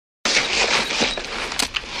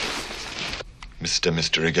Mr.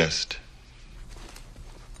 Mystery Guest.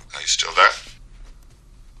 Are you still there?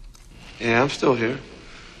 Yeah, I'm still here.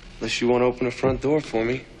 Unless you want to open the front door for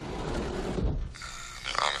me. No,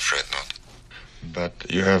 I'm afraid not.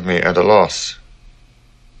 But you have me at a loss.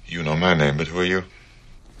 You know my name, but who are you?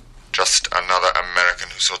 Just another American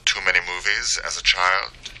who saw too many movies as a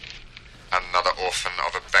child. Another orphan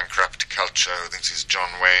of a bankrupt culture who thinks he's John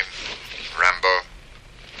Wayne, Rambo,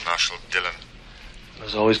 Marshall Dillon. I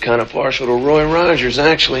was always kind of partial to Roy Rogers,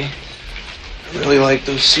 actually. I really like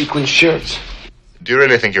those sequin shirts. Do you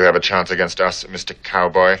really think you have a chance against us, Mr.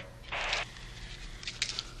 Cowboy?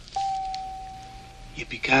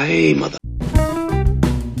 Yippee-ki-yay, mother...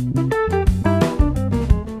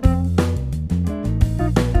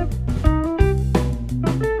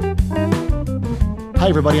 Hi,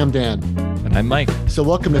 everybody. I'm Dan. And I'm Mike. So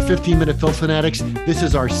welcome to 15 Minute Film Fanatics. This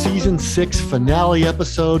is our season 6 finale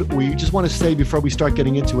episode. We just want to say before we start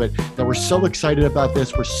getting into it that we're so excited about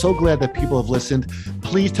this. We're so glad that people have listened.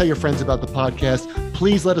 Please tell your friends about the podcast.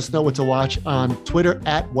 Please let us know what to watch on Twitter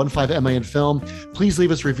at 15MANFilm. Please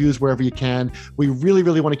leave us reviews wherever you can. We really,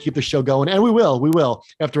 really want to keep the show going. And we will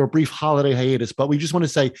after a brief holiday hiatus. But we just want to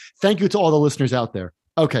say thank you to all the listeners out there.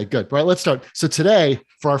 Okay, good. All right, let's start. So today,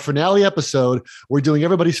 for our finale episode, we're doing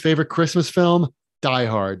everybody's favorite Christmas film, Die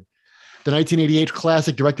Hard, the 1988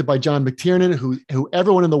 classic directed by John McTiernan, who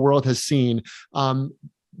everyone in the world has seen,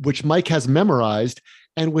 which Mike has memorized,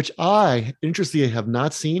 and which I, interestingly, have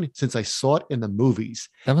not seen since I saw it in the movies.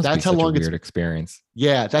 That's be such a weird experience.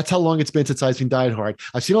 Yeah, that's how long it's been since I've seen Die Hard.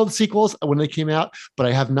 I've seen all the sequels when they came out, but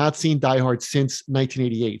I have not seen Die Hard since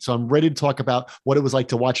 1988. So I'm ready to talk about what it was like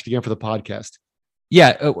to watch it again for the podcast.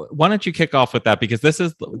 Yeah, why don't you kick off with that? Because this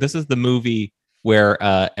is the movie where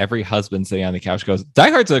every husband sitting on the couch goes, Die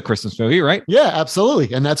Hard's a Christmas movie, right? Yeah,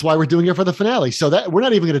 absolutely. And that's why we're doing it for the finale. So that we're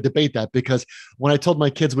not even going to debate that, because when I told my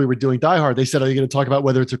kids we were doing Die Hard, they said, are you going to talk about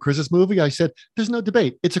whether it's a Christmas movie? I said, there's no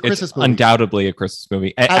debate. It's a Christmas movie. Undoubtedly a Christmas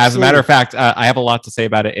movie. Absolutely. As a matter of fact, I have a lot to say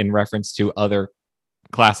about it in reference to other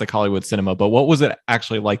classic Hollywood cinema. But what was it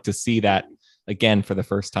actually like to see that again for the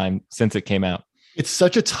first time since it came out? It's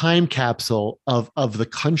such a time capsule of the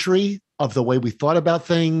country, of the way we thought about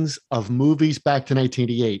things, of movies back to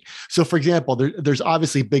 1988. So, for example, there's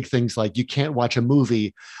obviously big things like you can't watch a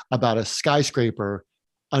movie about a skyscraper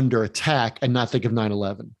under attack and not think of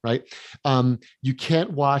 9/11, right? You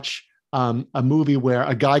can't watch a movie where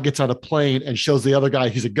a guy gets on a plane and shows the other guy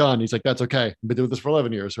he's a gun. He's like, that's okay. I've been doing this for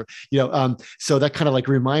 11 years. Or, so that kind of like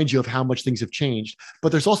reminds you of how much things have changed.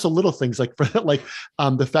 But there's also little things like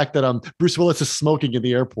the fact that Bruce Willis is smoking in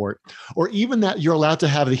the airport, or even that you're allowed to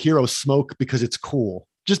have the hero smoke because it's cool.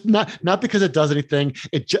 Just not because it does anything.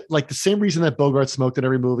 It just like the same reason that Bogart smoked in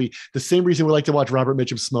every movie, the same reason we like to watch Robert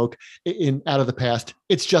Mitchum smoke in Out of the Past.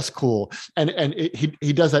 It's just cool. And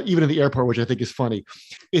he does that even in the airport, which I think is funny.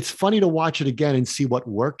 It's funny to watch it again and see what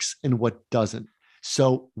works and what doesn't.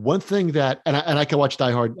 So one thing that, and I can watch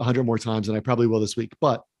Die Hard 100 more times, and I probably will this week,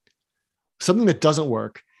 but something that doesn't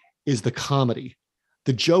work is the comedy.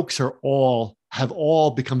 The jokes have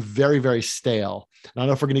all become very, very stale. And I don't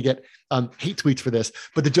know if we're going to get hate tweets for this,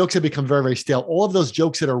 but the jokes have become very, very stale. All of those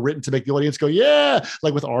jokes that are written to make the audience go, yeah,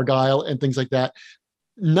 like with Argyle and things like that,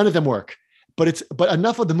 none of them work. But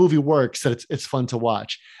enough of the movie works that it's fun to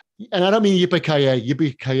watch. And I don't mean yippee-ki-yay.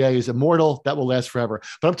 Yippee-ki-yay is immortal. That will last forever.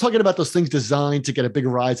 But I'm talking about those things designed to get a big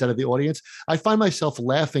rise out of the audience. I find myself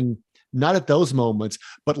laughing not at those moments,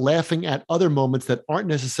 but laughing at other moments that aren't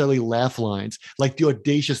necessarily laugh lines, like the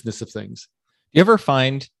audaciousness of things. You ever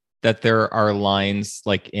find that there are lines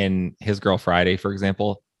like in His Girl Friday, for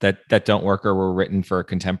example, that don't work or were written for a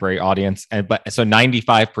contemporary audience? But so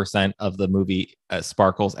 95% of the movie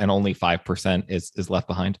sparkles and only 5% is left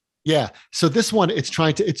behind. Yeah. So this one, it's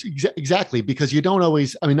exactly because you don't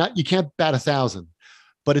always, you can't bat 1,000.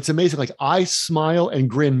 But it's amazing. Like I smile and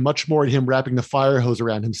grin much more at him wrapping the fire hose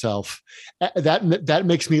around himself. That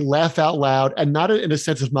makes me laugh out loud, and not in a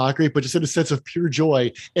sense of mockery, but just in a sense of pure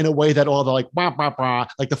joy, in a way that all the like bah, bah, bah,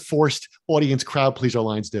 like the forced audience crowd pleaser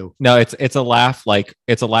lines do. No, it's a laugh, like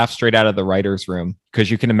it's a laugh straight out of the writer's room,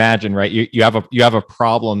 because you can imagine, right? You have a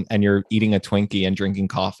problem and you're eating a Twinkie and drinking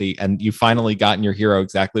coffee, and you finally gotten your hero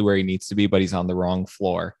exactly where he needs to be, but he's on the wrong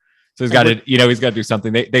floor. So he's got to do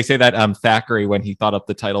something. They say that Thackeray, when he thought up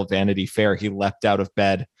the title Vanity Fair, he leapt out of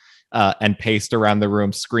bed and paced around the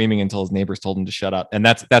room screaming until his neighbors told him to shut up. And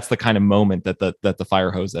that's the kind of moment that the fire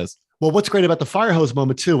hose is. Well, what's great about the fire hose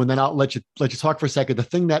moment too, and then I'll let you talk for a second. The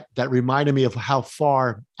thing that reminded me of how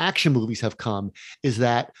far action movies have come is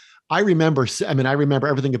that I remember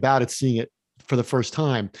everything about it, seeing it for the first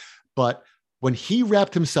time, but when he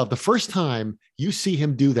wrapped himself, the first time you see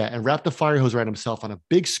him do that and wrap the fire hose around himself on a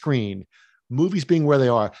big screen movies being where they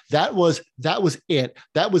are, that was it.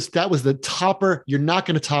 That was the topper. You're not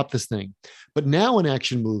going to top this thing. But now in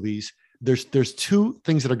action movies, there's two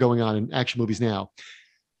things that are going on in action movies now.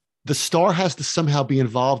 The star has to somehow be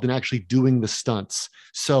involved in actually doing the stunts.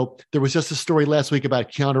 So there was just a story last week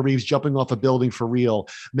about Keanu Reeves jumping off a building for real,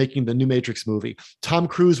 making the new Matrix movie. Tom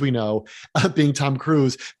Cruise, we know, being Tom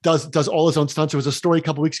Cruise, does all his own stunts. There was a story a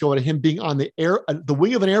couple of weeks ago about him being on the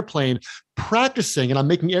wing of an airplane, practicing, and I'm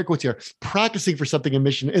making air quotes here, practicing for something in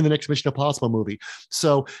the next Mission Impossible movie.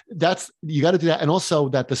 So you got to do that. And also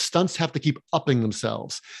that the stunts have to keep upping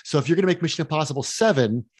themselves. So if you're going to make Mission Impossible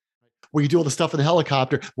 7, where you do all the stuff in the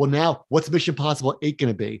helicopter, well, now what's Mission Impossible 8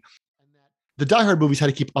 going to be? The Die Hard movies had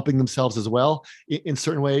to keep upping themselves as well in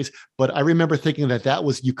certain ways. But I remember thinking that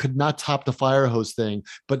was, you could not top the fire hose thing.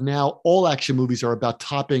 But now all action movies are about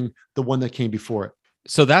topping the one that came before it.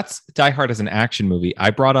 So that's Die Hard as an action movie.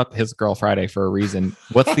 I brought up His Girl Friday for a reason.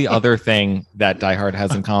 What's the other thing that Die Hard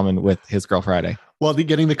has in common with His Girl Friday? Well,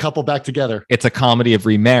 getting the couple back together. It's a comedy of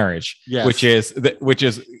remarriage, yes. which is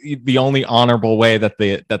the only honorable way that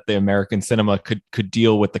the American cinema could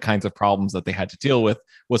deal with the kinds of problems that they had to deal with,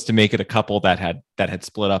 was to make it a couple that had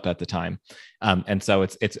split up at the time. And so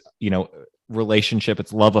it's relationship,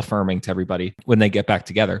 it's love affirming to everybody when they get back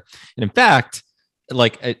together. And in fact,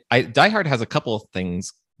 Die Hard has a couple of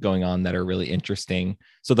things going on that are really interesting.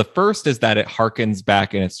 So the first is that it harkens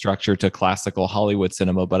back in its structure to classical Hollywood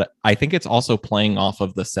cinema, but I think it's also playing off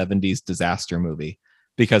of the 70s disaster movie,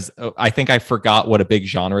 because I think I forgot what a big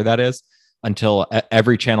genre that is until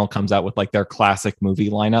every channel comes out with like their classic movie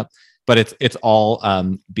lineup. But it's all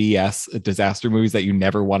BS disaster movies that you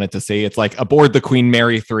never wanted to see. It's like Aboard the Queen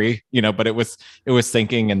Mary 3, but it was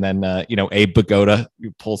sinking, and then Abe Vigoda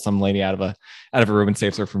pulls some lady out of a room and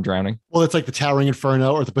saves her from drowning. Well, it's like the Towering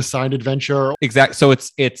Inferno or the Poseidon Adventure. Exactly. So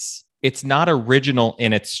it's not original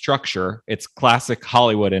in its structure. It's classic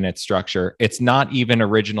Hollywood in its structure. It's not even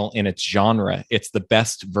original in its genre. It's the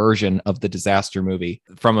best version of the disaster movie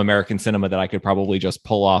from American cinema that I could probably just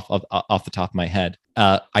pull off the top of my head.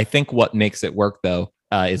 I think what makes it work, though,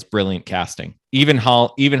 is brilliant casting. Even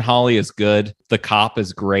Holly is good. The cop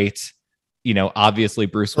is great. Obviously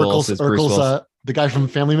Bruce Willis is Bruce Willis. The guy from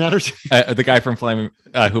Family Matters, the guy from Flame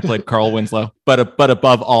who played Carl Winslow. But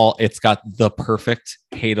above all, it's got the perfect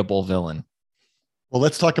hateable villain. Well,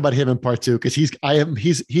 let's talk about him in part 2, because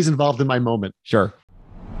he's involved in my moment. Sure.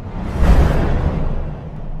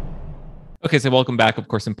 Okay, so welcome back. Of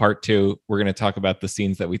course, in part 2, we're going to talk about the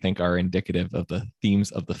scenes that we think are indicative of the themes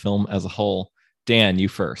of the film as a whole. Dan, you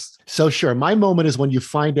first. So sure. My moment is when you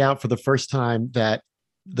find out for the first time that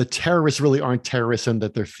the terrorists really aren't terrorists and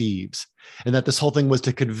that they're thieves, and that this whole thing was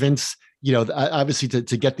to convince, obviously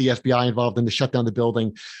to get the FBI involved and to shut down the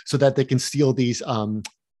building so that they can steal these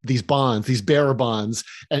bonds, these bearer bonds,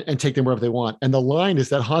 and take them wherever they want. And the line is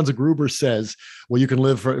that Hans Gruber says, well, you can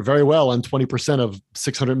live very well on 20% of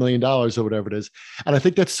 $600 million or whatever it is. And I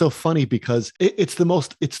think that's so funny, because it's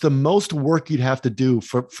the most work you'd have to do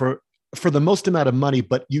for the most amount of money,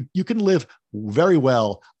 but you can live very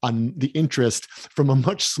well on the interest from a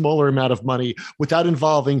much smaller amount of money without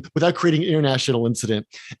creating an international incident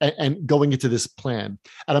and going into this plan.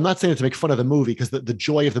 And I'm not saying it to make fun of the movie, because the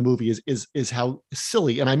joy of the movie is how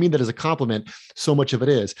silly, and I mean that as a compliment, so much of it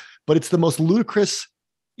is, but it's the most ludicrous,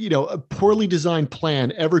 a poorly designed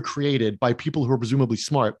plan ever created by people who are presumably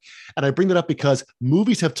smart. And I bring that up because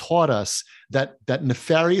movies have taught us that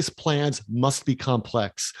nefarious plans must be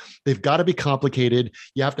complex. They've got to be complicated.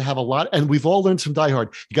 You have to have a lot. And we've all learned from Die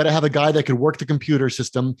Hard. You got to have a guy that can work the computer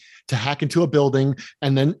system to hack into a building.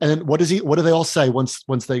 And then what do they all say once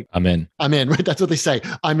they, I'm in, right? That's what they say.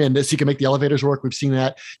 I'm in this. You can make the elevators work. We've seen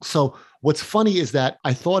that. So what's funny is that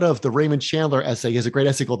I thought of the Raymond Chandler essay. He has a great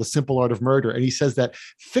essay called The Simple Art of Murder. And he says that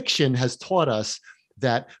fiction has taught us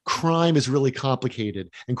that crime is really complicated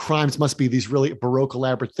and crimes must be these really Baroque,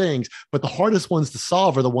 elaborate things. But the hardest ones to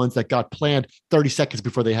solve are the ones that got planned 30 seconds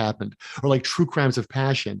before they happened, or like true crimes of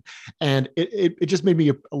passion. And it just made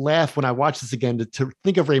me laugh when I watched this again to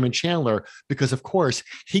think of Raymond Chandler, because of course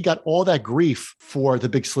he got all that grief for The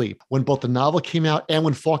Big Sleep when both the novel came out and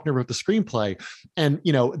when Faulkner wrote the screenplay. And,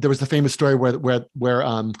 there was the famous story where they were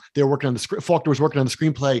working on Faulkner was working on the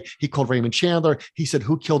screenplay. He called Raymond Chandler. He said,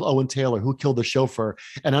 who killed Owen Taylor? Who killed the chauffeur?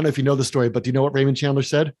 And I don't know if you know the story, but do you know what Raymond Chandler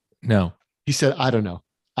said? No. He said, I don't know.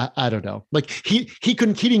 I don't know. Like he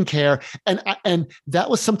didn't care, and that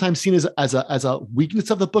was sometimes seen as a weakness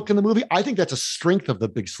of the book and the movie. I think that's a strength of The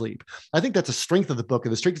Big Sleep. I think that's a strength of the book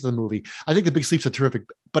and the strength of the movie. I think The Big Sleep's a terrific.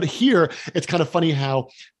 But here, it's kind of funny how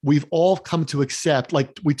we've all come to accept,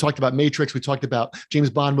 like we talked about Matrix, we talked about James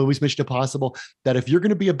Bond movies, Mission Impossible, that if you're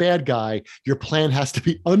going to be a bad guy, your plan has to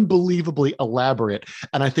be unbelievably elaborate.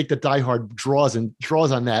 And I think that Die Hard draws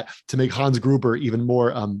on that to make Hans Gruber even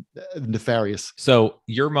more nefarious. So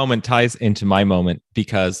your moment ties into my moment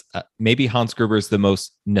because maybe Hans Gruber is the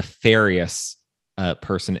most nefarious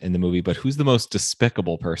person in the movie, but who's the most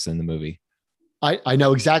despicable person in the movie? I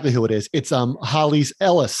know exactly who it is. It's Hollis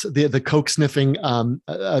Ellis, the coke sniffing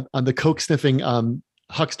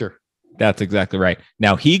huckster. That's exactly right.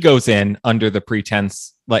 Now he goes in under the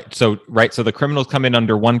pretense, so the criminals come in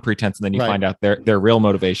under one pretense, and then you find out their real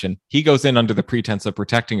motivation. He goes in under the pretense of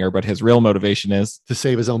protecting her, but his real motivation is to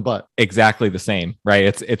save his own butt. Exactly the same, right?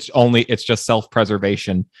 It's just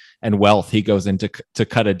self-preservation and wealth. He goes in to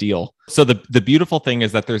cut a deal. So the beautiful thing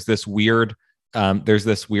is that there's this weird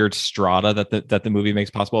strata that the movie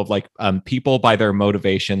makes possible of like people by their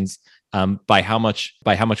motivations, by how much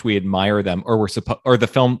we admire them, or the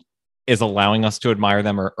film is allowing us to admire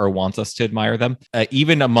them or wants us to admire them.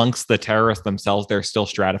 Even amongst the terrorists themselves, they're still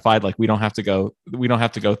stratified. Like we don't have to go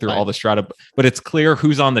through all the strata, but it's clear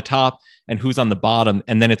who's on the top and who's on the bottom.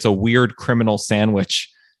 And then it's a weird criminal sandwich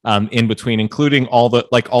in between, including all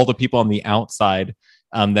the people on the outside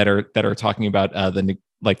that are talking about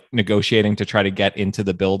negotiating to try to get into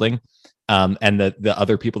the building. And the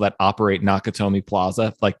other people that operate Nakatomi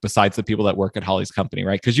Plaza, like besides the people that work at Holly's company,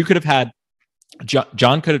 right? Because you could have had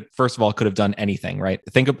John could have done anything, right?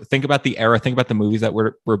 Think about the era, think about the movies that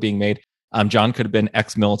were being made. John could have been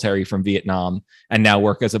ex-military from Vietnam and now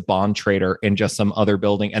work as a bond trader in just some other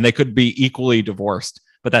building, and they could be equally divorced,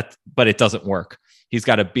 but it doesn't work. He's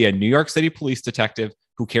got to be a New York City police detective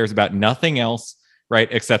who cares about nothing else, right?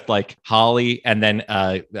 Except like Holly, and then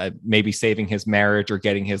maybe saving his marriage or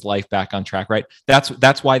getting his life back on track, right?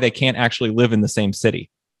 That's why they can't actually live in the same city.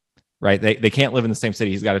 Right. They can't live in the same city.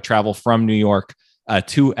 He's got to travel from New York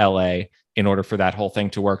to LA in order for that whole thing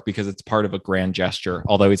to work, because it's part of a grand gesture.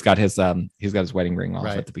 Although he's got his wedding ring off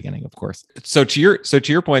at the beginning, of course. So to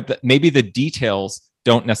your point, that maybe the details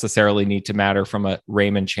don't necessarily need to matter from a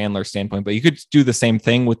Raymond Chandler standpoint, but you could do the same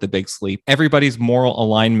thing with The Big Sleep. Everybody's moral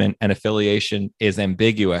alignment and affiliation is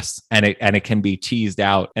ambiguous, and it can be teased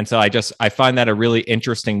out. And so I find that a really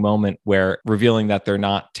interesting moment where revealing that they're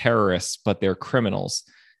not terrorists, but they're criminals.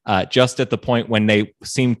 Just at the point when they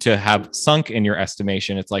seem to have sunk in your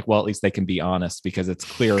estimation, it's like, well, at least they can be honest, because it's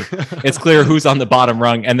clear who's on the bottom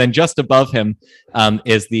rung. And then just above him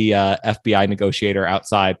is the FBI negotiator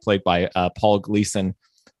outside, played by Paul Gleason,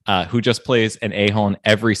 who just plays an a-hole in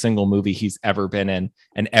every single movie he's ever been in,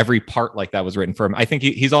 and every part like that was written for him. I think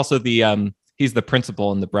he's also he's the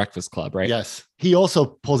principal in The Breakfast Club, right? Yes. He also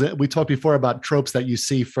pulls it. We talked before about tropes that you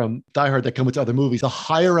see from Die Hard that come into other movies. The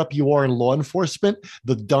higher up you are in law enforcement,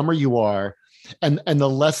 the dumber you are, and the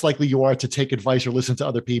less likely you are to take advice or listen to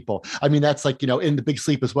other people. I mean, that's like, in The Big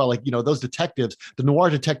Sleep as well. Like, those detectives, the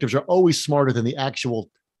noir detectives, are always smarter than the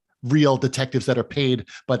actual real detectives that are paid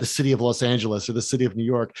by the city of Los Angeles or the city of New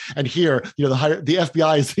York. And here, the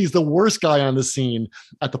FBI he's the worst guy on the scene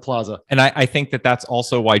at the plaza. And I think that's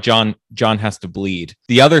also why John has to bleed.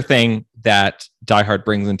 The other thing that Die Hard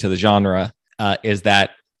brings into the genre is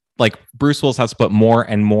that, like, Bruce Willis has to put more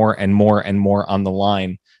and more and more and more on the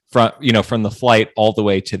line from the flight all the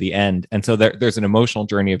way to the end. And so there's an emotional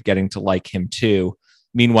journey of getting to like him too.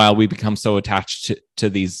 Meanwhile, we become so attached to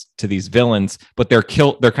these villains, but they're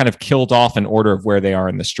kind of killed off in order of where they are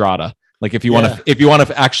in the strata. Like if you want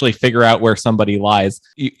to actually figure out where somebody lies,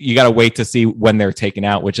 you got to wait to see when they're taken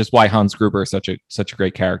out, which is why Hans Gruber is such a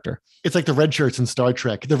great character. It's like the red shirts in Star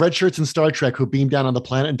Trek. The red shirts in Star Trek who beam down on the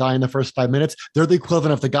planet and die in the first 5 minutes. They're the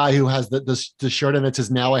equivalent of the guy who has the shirt and it says,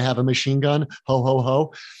 "Now I have a machine gun." Ho, ho,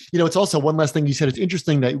 ho. It's also one last thing you said. It's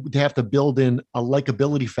interesting that they have to build in a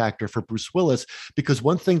likability factor for Bruce Willis, because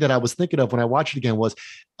one thing that I was thinking of when I watched it again was,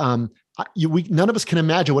 none of us can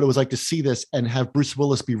imagine what it was like to see this and have Bruce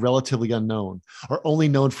Willis be relatively unknown or only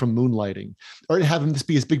known from Moonlighting, or having this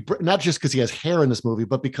be his big, not just because he has hair in this movie,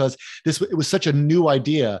 but because it was such a new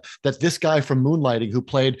idea that this guy from Moonlighting, who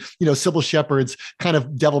played, Sybil Shepherd's kind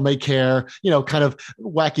of devil may care, kind of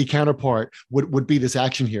wacky counterpart, would be this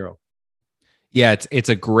action hero. Yeah, it's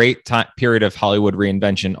a great period of Hollywood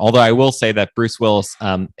reinvention. Although I will say that Bruce Willis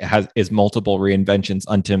is multiple reinventions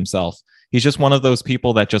unto himself. He's just one of those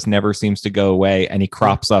people that just never seems to go away, and he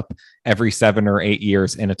crops up every 7 or 8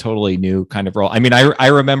 years in a totally new kind of role. I mean, I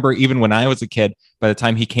remember even when I was a kid, by the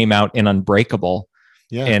time he came out in Unbreakable,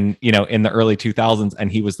 Yeah. in in the early 2000s,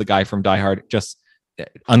 and he was the guy from Die Hard, just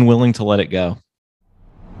unwilling to let it go.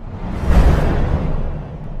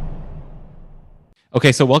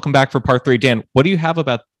 Okay, so welcome back for part 3. Dan, what do you have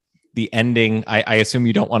about the ending? I assume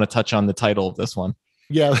you don't want to touch on the title of this one.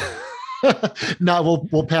 Yeah. No,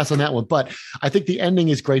 we'll pass on that one. But I think the ending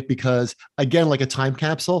is great because, again, like a time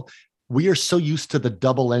capsule, we are so used to the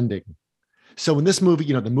double ending. So in this movie,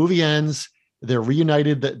 the movie ends, they're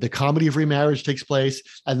reunited, the comedy of remarriage takes place,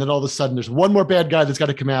 and then all of a sudden there's one more bad guy that's got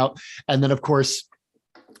to come out. And then, of course,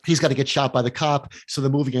 he's got to get shot by the cop. So the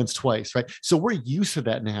movie ends twice, right? So we're used to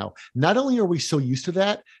that now. Not only are we so used to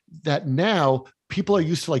that now people are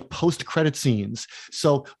used to like post-credit scenes.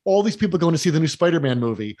 So all these people going to see the new Spider-Man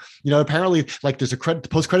movie, apparently like there's a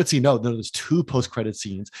post-credit scene. No, there's 2 post-credit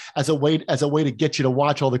scenes as a way to get you to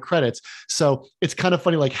watch all the credits. So it's kind of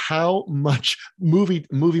funny, like how much movie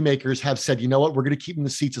makers have said, you know what, we're going to keep in the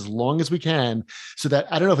seats as long as we can, so that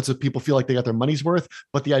I don't know if it's what people feel like they got their money's worth,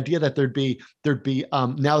 but the idea that there'd be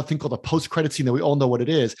now a thing called a post-credit scene that we all know what it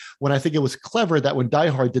is. When I think it was clever that when Die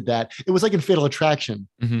Hard did that, it was like in Fatal Attraction.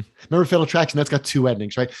 Mm-hmm. Remember Fatal Attraction? That's got 2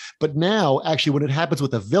 endings, right? But now, actually, when it happens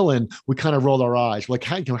with a villain, we kind of roll our eyes. We're like,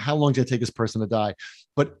 how long did it take this person to die?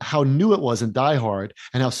 But how new it was in Die Hard,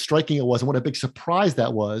 and how striking it was, and what a big surprise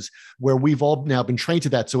that was, where we've all now been trained to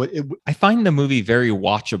that. So I find the movie very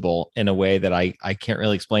watchable in a way that I can't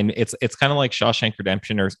really explain. It's kind of like Shawshank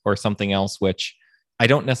Redemption or something else, which I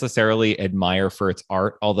don't necessarily admire for its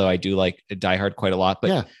art, although I do like Die Hard quite a lot. But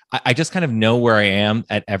yeah. I just kind of know where I am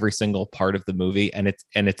at every single part of the movie, and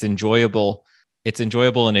it's enjoyable. It's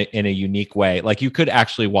enjoyable in a unique way. Like you could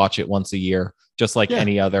actually watch it once a year, just like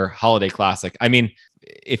any other holiday classic. I mean,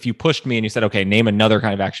 if you pushed me and you said, okay, name another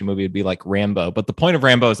kind of action movie, it'd be like Rambo. But the point of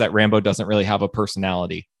Rambo is that Rambo doesn't really have a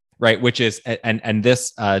personality, right? Which is, and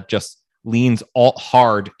this just leans all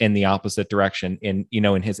hard in the opposite direction in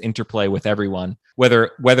his interplay with everyone, whether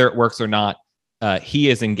it works or not. He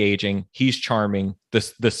is engaging, he's charming,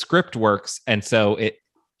 the script works. And so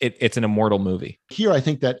it's an immortal movie. Here, I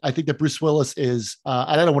think that Bruce Willis is,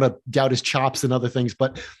 I don't want to doubt his chops and other things,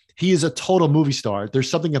 but he is a total movie star. There's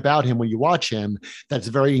something about him when you watch him that's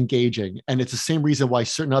very engaging. And it's the same reason why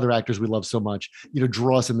certain other actors we love so much,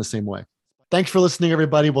 draw us in the same way. Thanks for listening,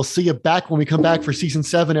 everybody. We'll see you back when we come back for season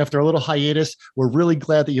 7 after a little hiatus. We're really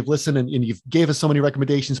glad that you've listened and you've gave us so many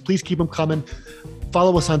recommendations. Please keep them coming.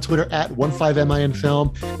 Follow us on Twitter at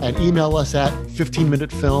 15minfilm and email us at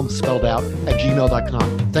 15minutefilm spelled out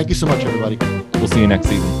 @gmail.com. Thank you so much, everybody. We'll see you next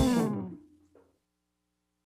season.